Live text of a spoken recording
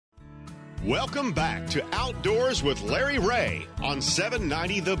Welcome back to Outdoors with Larry Ray on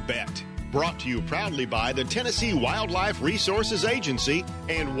 790 The Bet. Brought to you proudly by the Tennessee Wildlife Resources Agency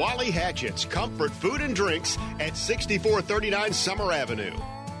and Wally Hatchett's Comfort Food and Drinks at 6439 Summer Avenue.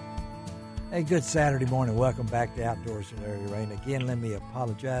 Hey, good Saturday morning. Welcome back to Outdoors with Larry Ray. And again, let me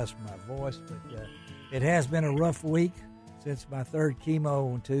apologize for my voice, but it has been a rough week since my third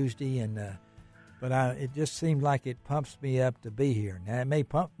chemo on Tuesday, but it just seemed like it pumps me up to be here. Now, it may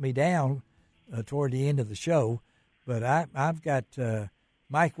pump me down toward the end of the show, but I've got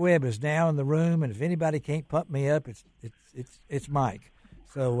Mike Webb is now in the room, and if anybody can't pump me up, it's Mike.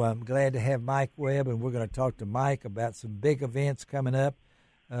 So I'm glad to have Mike Webb, and we're going to talk to Mike about some big events coming up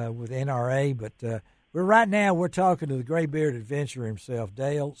with NRA. But we're talking to the gray-bearded adventurer himself,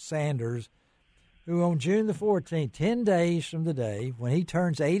 Dale Sanders, who on June the 14th, 10 days from the day, when he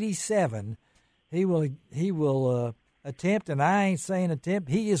turns 87, he will attempt, and I ain't saying attempt,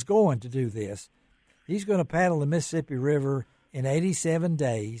 he is going to do this. He's going to paddle the Mississippi River in 87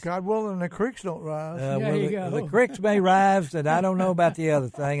 days. God willing, the creeks don't rise. The creeks may rise, and I don't know about the other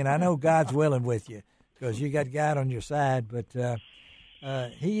thing, and I know God's willing with you because you got God on your side. But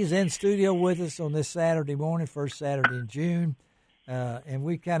he's in studio with us on this Saturday morning, first Saturday in June, and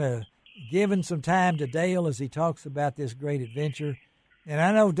we kind of given some time to Dale as he talks about this great adventure. And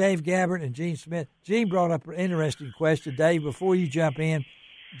I know Dave Gabbert and Gene Smith. Gene brought up an interesting question. Dave, before you jump in,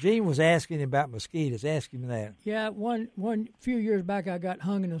 Gene was asking about mosquitoes. Ask him that. Yeah, one few years back I got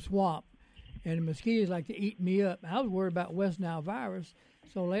hung in a swamp, and the mosquitoes like to eat me up. I was worried about West Nile virus,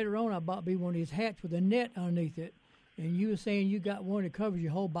 so later on I bought me one of these hats with a net underneath it. And you were saying you got one that covers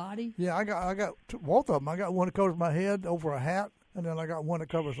your whole body? Yeah, I got both of them. I got one that covers my head over a hat, and then I got one that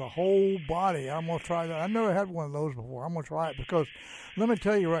covers the whole body. I'm going to try that. I never had one of those before. I'm going to try it because let me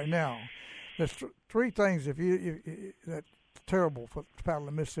tell you right now, there's three things that's terrible for paddling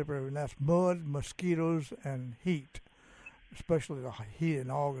the Mississippi River, and that's mud, mosquitoes, and heat, especially the heat in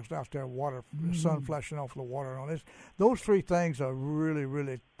August out there, the sun flashing off the water and all this. Those three things are really,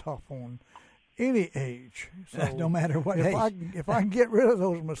 really tough on any age. So no matter what age. If I can get rid of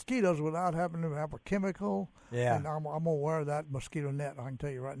those mosquitoes without having to have a chemical, and I'm going to wear that mosquito net, I can tell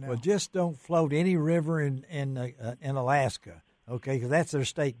you right now. Well, just don't float any river in Alaska, okay, because that's their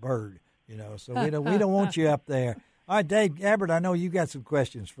state bird, so we don't want you up there. All right, Dave Gabbert, I know you got some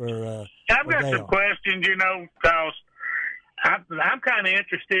questions for I've got Dale. some questions, because I'm kind of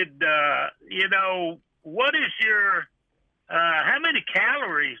interested, what is your how many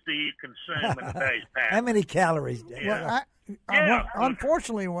calories do you consume in a day's paddle? How many calories, Dave? Well,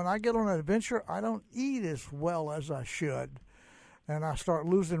 unfortunately, when I get on an adventure, I don't eat as well as I should, and I start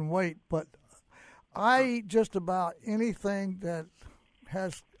losing weight. But I eat just about anything that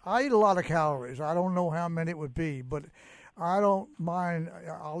has. I eat a lot of calories. I don't know how many it would be, but I don't mind.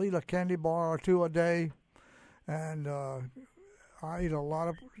 I'll eat a candy bar or two a day, and I eat a lot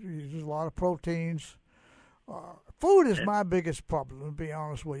of proteins. Food is my biggest problem, to be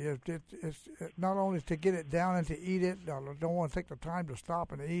honest with you. It's not only to get it down and to eat it. I don't want to take the time to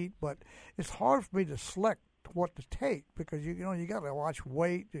stop and eat, but it's hard for me to select what to take because you got to watch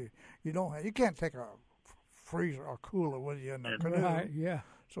weight. You can't take a freezer or cooler with you in the canoe. Right, yeah.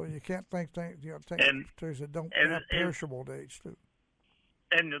 So you can't take things that don't have perishable dates too.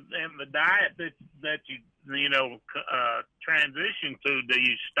 And the diet that you transition to, do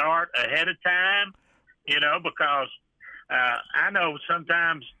you start ahead of time? Because I know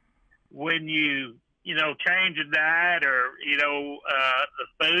sometimes when you change a diet or the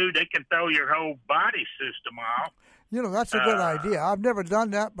food, it can throw your whole body system off. That's a good idea. I've never done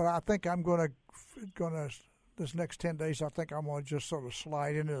that, but I think I'm gonna this next 10 days. I think I'm gonna just sort of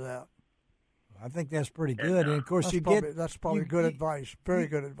slide into that. I think that's pretty good, and of course that's probably good advice. Very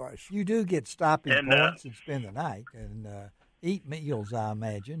good advice. You do get stopping points and spend the night and eat meals, I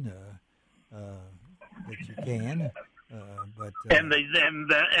imagine. That you can, but and the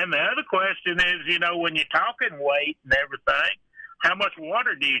other question is, when you're talking weight and everything, how much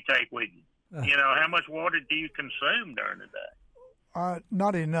water do you take with you? How much water do you consume during the day?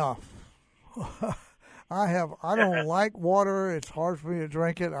 Not enough. I don't like water. It's hard for me to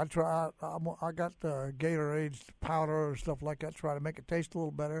drink it. I got the Gatorade powder and stuff like that, try to make it taste a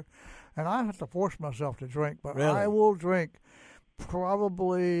little better, and I have to force myself to drink. But really? I will drink.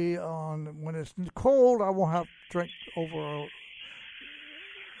 Probably when it's cold, I won't have to drink over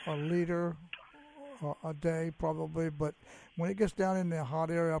a liter a day, probably. But when it gets down in the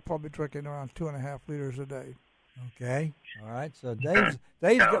hot area, I'll probably drink it around 2.5 liters a day. Okay, all right. So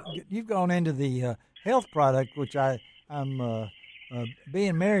you've gone into the health product, which I'm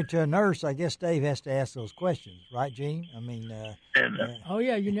being married to a nurse, I guess Dave has to ask those questions, right, Gene? I mean, oh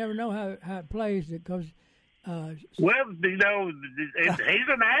yeah, you never know how it plays because. Well, he's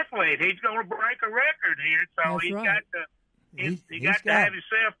an athlete. He's going to break a record here, so he's right. got to have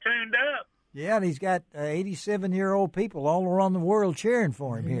himself tuned up. Yeah, and he's got 87-year-old people all around the world cheering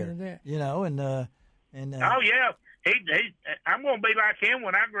for him here. You know, and oh yeah, I'm going to be like him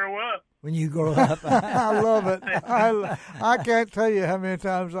when I grow up. When you grow up, I love it. I can't tell you how many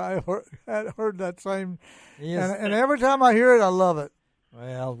times I heard that same, and every time I hear it, I love it.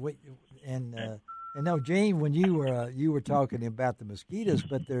 Well, and no, Gene, when you were talking about the mosquitoes,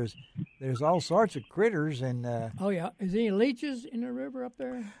 but there's all sorts of critters and. Oh yeah, is there any leeches in the river up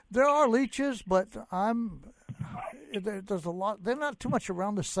there? There are leeches, but there's a lot. They're not too much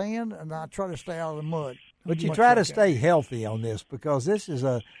around the sand, and I try to stay out of the mud. But you try to stay healthy on this because this is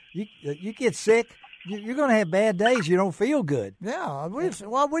you get sick. You're going to have bad days. You don't feel good. Yeah,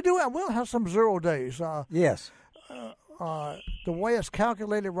 we'll have some 0 days. Yes. The way it's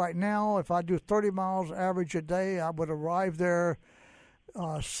calculated right now, if I do 30 miles average a day, I would arrive there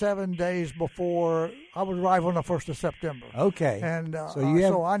 7 days before. I would arrive on the 1st of September. Okay. And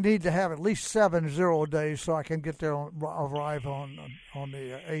so I need to have at least 7 0 days so I can get there arrive on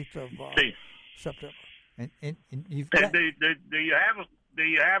the 8th of September. And you've got. Do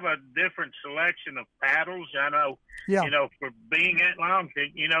you have a different selection of paddles? I know, for being that long,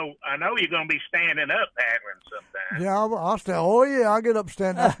 I know you're going to be standing up paddling sometimes. Yeah, I'll stand. Oh yeah, I'll get up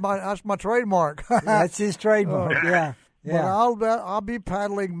standing. That's my trademark. That's his trademark. Yeah. But I'll be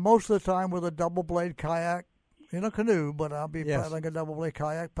paddling most of the time with a double blade kayak in a canoe. But I'll be paddling a double blade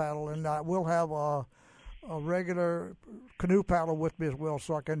kayak paddle, and I will have a regular canoe paddle with me as well,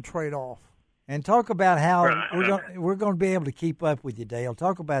 so I can trade off. And talk about how we're going to be able to keep up with you, Dale.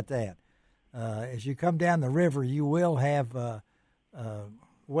 Talk about that. As you come down the river, you will have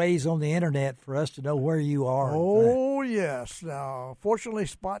ways on the internet for us to know where you are. Oh, yes. Now, fortunately,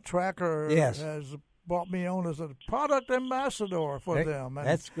 Spot Tracker has brought me on as a product ambassador for them. And,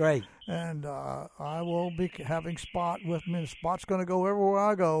 that's great. And I will be having Spot with me, and Spot's going to go everywhere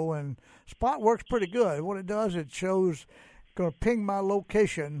I go. And Spot works pretty good. What it does, it shows, going to ping my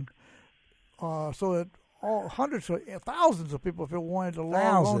location. So that hundreds of thousands of people, if it wanted to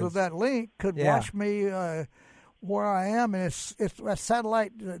log on to that link, could watch me where I am. And it's a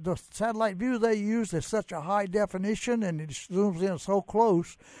satellite. The satellite view they use is such a high definition, and it zooms in so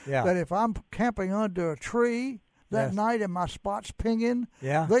close that if I'm camping under a tree that night and my spot's pinging,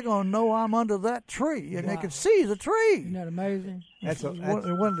 they're gonna know I'm under that tree, and they can see the tree. Isn't that amazing?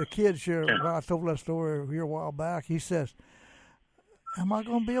 One of the kids here. I told that story here a while back. He says, "Am I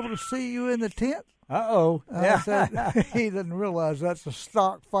going to be able to see you in the tent?" Uh-oh. I said, he didn't realize that's a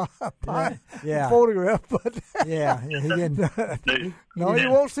stock photograph. But he didn't. No, you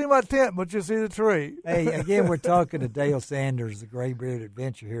won't see my tent, but you'll see the tree. Hey, again, we're talking to Dale Sanders, the Gray Beard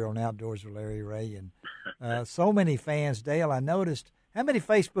Adventure here on Outdoors with Larry Ray. And so many fans. Dale, I noticed. How many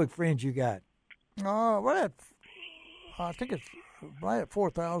Facebook friends you got? I think it's right at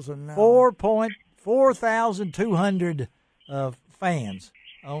 4,000 now. 4,200 fans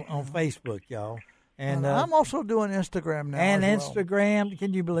on Facebook, y'all. And I'm also doing Instagram now. And as Instagram, well.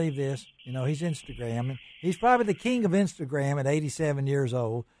 Can you believe this? He's Instagramming. He's probably the king of Instagram at 87 years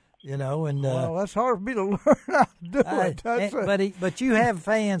old. And well, that's hard for me to learn how to do it. But you have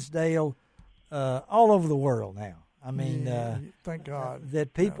fans, Dale, all over the world now. I mean, thank God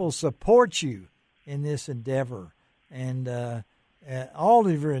that people support you in this endeavor and all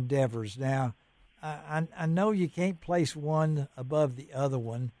of your endeavors. Now, I know you can't place one above the other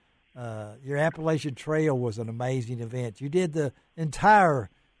one. Your Appalachian Trail was an amazing event. You did the entire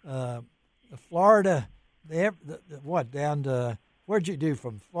Florida, down to, where'd you do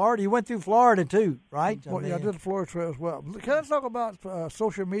from Florida? You went through Florida too, right? I did the Florida Trail as well. Can I talk about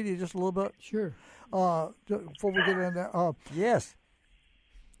social media just a little bit? Sure. Before we get into that. Yes.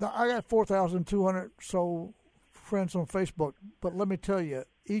 Now, I got 4,200 friends on Facebook, but let me tell you,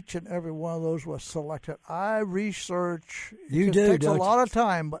 each and every one of those was selected. I research. It takes a lot of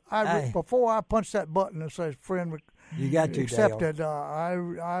time, but before I punch that button and say friend you got to accepted,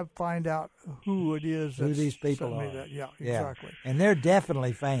 I find out who it is. Who these people are. That. Yeah, exactly. And they're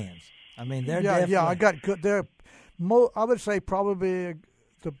definitely fans. I mean, they're definitely. Yeah, I got good. I would say probably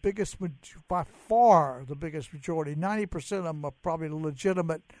the biggest, by far the biggest majority. 90% of them are probably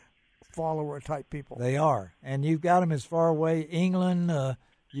legitimate follower type people. They are, and you've got them as far away, England.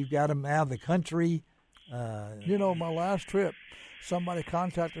 You've got them out of the country. My last trip, somebody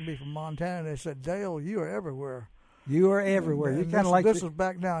contacted me from Montana, and they said, "Dale, you are everywhere." You are everywhere. You're kind of like this is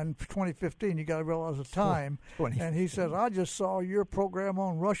back now in 2015. You got to realize the time. And he says, "I just saw your program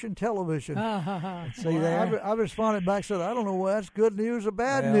on Russian television." See there? I responded back, said, "I don't know whether that's good news or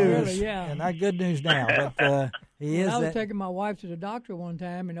bad Well, news." Really, yeah. And not good news now, but he is. I was that, taking my wife to the doctor one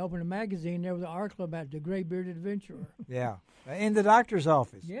time and opened a magazine. There was an article about the gray bearded adventurer. Yeah, in the doctor's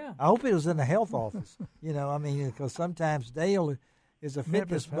office. Yeah. I hope it was in the health office. You know, I mean, because sometimes Dale is a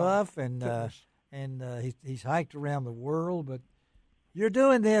fitness buff and he's hiked around the world. But you're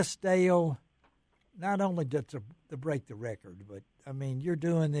doing this, Dale, not only to break the record, but I mean, you're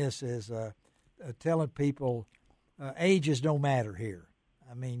doing this as telling people ages don't matter here.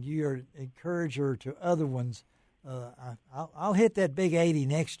 I mean, you're an encourager to other ones. I'll hit that big 80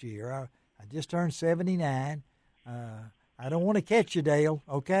 next year. I just turned 79. I don't want to catch you, Dale,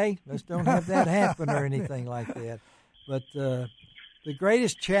 okay? Let's don't have that happen or anything like that. But the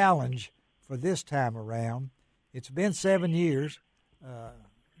greatest challenge for this time around, it's been 7 years.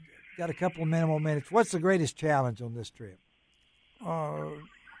 Got a couple of minimal minutes. What's the greatest challenge on this trip? The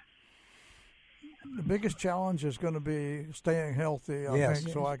biggest challenge is going to be staying healthy, I think,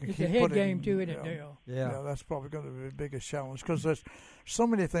 so I can it's keep a head putting, game to it, Dale. Yeah, that's probably going to be the biggest challenge because there's so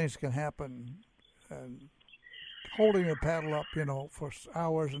many things can happen. And holding a paddle up, for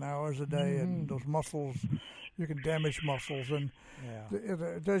hours and hours a day, and those muscles, you can damage muscles, and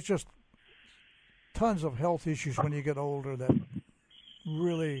there's just tons of health issues when you get older that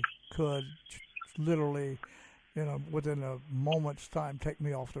really could literally, within a moment's time, take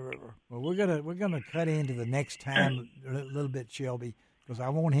me off the river. Well, we're gonna cut into the next time a little bit, Shelby, because I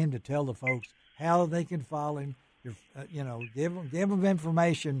want him to tell the folks how they can follow him. Give them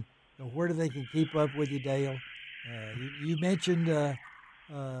information. Where do they can keep up with you, Dale? You mentioned the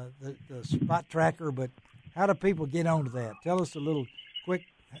spot tracker, but how do people get onto that? Tell us a little quick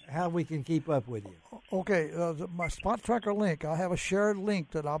how we can keep up with you. Okay, my spot tracker link. I have a shared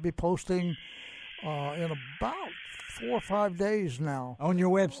link that I'll be posting in about 4 or 5 days now on your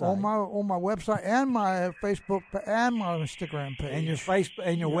website. On my website and my Facebook and my Instagram page.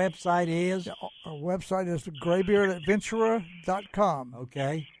 And your website is? Our website is graybeardadventurer.com.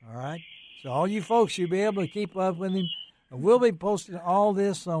 Okay, all right. So all you folks, you'll be able to keep up with him. We'll be posting all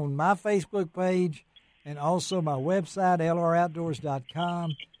this on my Facebook page and also my website,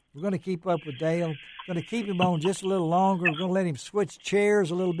 lroutdoors.com. We're going to keep up with Dale. We're going to keep him on just a little longer. We're going to let him switch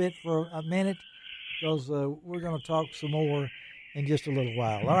chairs a little bit for a minute because we're going to talk some more in just a little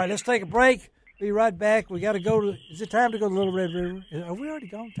while. All right, let's take a break. Be right back. We got to go to. Is it time to go to Little Red River? Have we already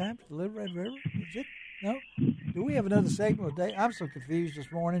gone time to the Little Red River? Is it? No? Do we have another segment of Dale? I'm so confused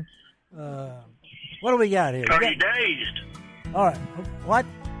this morning. What do we got here? Are you dazed? All right. What?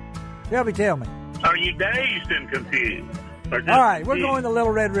 Shelby, tell me. Are you dazed and confused? All right, we're going to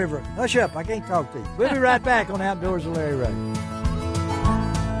Little Red River. Hush up. I can't talk to you. We'll be right back on Outdoors with Larry Ray.